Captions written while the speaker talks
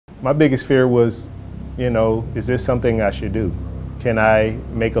My biggest fear was, is this something I should do? Can I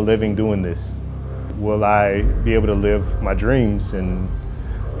make a living doing this? Will I be able to live my dreams and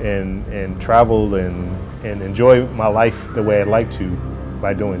travel and enjoy my life the way I'd like to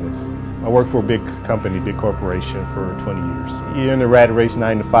by doing this? I worked for a big company, big corporation for 20 years. You're in the rat race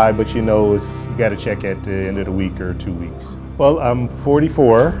 9 to 5, but you got a check at the end of the week or 2 weeks. Well, I'm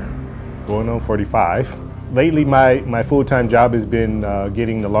 44, going on 45. Lately, my full-time job has been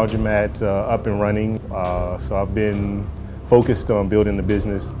getting the laundromat up and running. So I've been focused on building the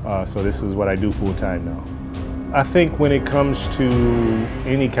business. So this is what I do full-time now. I think when it comes to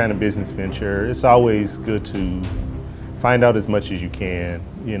any kind of business venture, it's always good to find out as much as you can,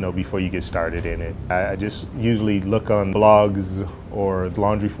 before you get started in it. I just usually look on blogs or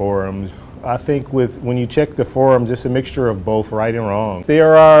laundry forums. I think when you check the forums, it's a mixture of both right and wrong.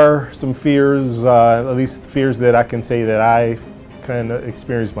 There are some fears, at least fears that I can say that I kind of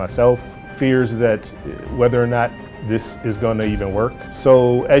experienced myself. Fears that whether or not this is going to even work.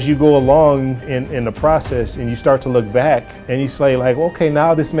 So as you go along in the process and you start to look back and you say like, okay,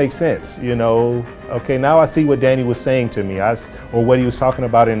 now this makes sense, okay, now I see what Danny was saying to me, or what he was talking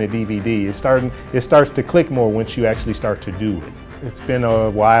about in the DVD. It starts to click more once you actually start to do it. It's been a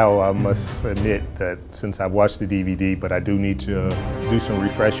while, I must admit, that since I've watched the DVD, but I do need to do some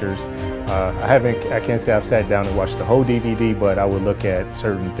refreshers. I can't say I've sat down and watched the whole DVD, but I would look at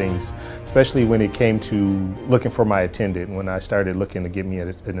certain things, especially when it came to looking for my attendant, when I started looking to get me an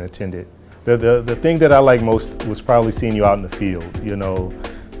attendant. The thing that I like most was probably seeing you out in the field,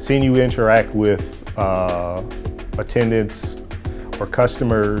 seeing you interact with attendants or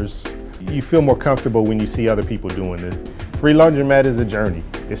customers. You feel more comfortable when you see other people doing it. Free laundromat is a journey.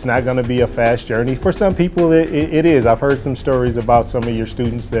 It's not going to be a fast journey. For some people, it is. I've heard some stories about some of your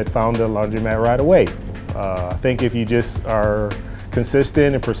students that found the laundromat right away. I think if you just are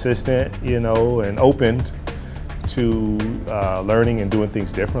consistent and persistent, and open to learning and doing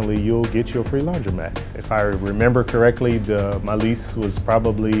things differently, you'll get your free laundromat. If I remember correctly, my lease was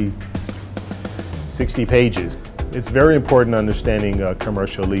probably 60 pages. It's very important understanding a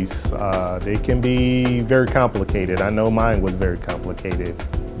commercial lease. They can be very complicated. I know mine was very complicated.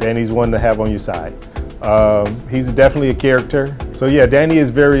 Danny's one to have on your side. He's definitely a character. So yeah, Danny is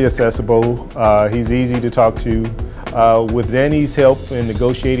very accessible. He's easy to talk to. With Danny's help in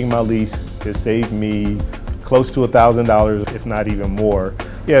negotiating my lease, it saved me close to $1,000, if not even more.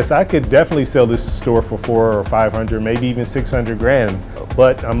 Yes, I could definitely sell this store for 400 or 500, maybe even 600 grand.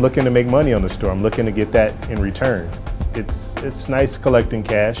 But I'm looking to make money on the store. I'm looking to get that in return. It's nice collecting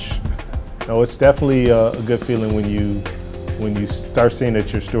cash. No, it's definitely a good feeling when you start seeing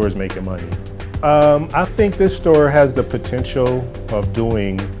that your store is making money. I think this store has the potential of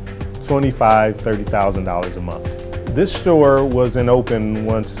doing $25,000, $30,000 a month. This store wasn't open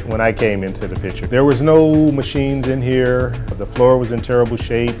when I came into the picture. There was no machines in here. The floor was in terrible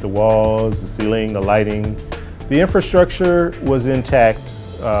shape, the walls, the ceiling, the lighting. The infrastructure was intact.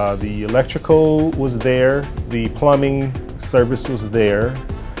 The electrical was there. The plumbing service was there.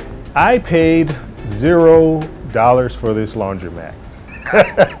 I paid $0 for this laundromat.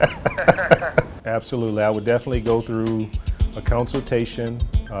 Absolutely, I would definitely go through a consultation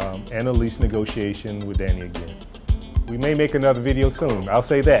and a lease negotiation with Danny again. We may make another video soon, I'll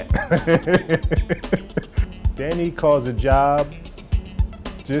say that. Danny calls a job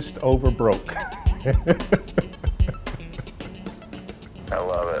just over broke. I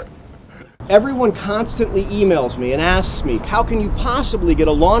love it. Everyone constantly emails me and asks me, how can you possibly get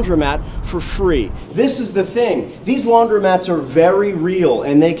a laundromat for free? This is the thing. These laundromats are very real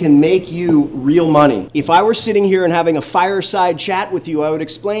and they can make you real money. If I were sitting here and having a fireside chat with you, I would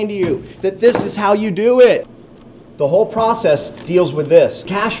explain to you that this is how you do it. The whole process deals with this.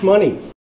 Cash money.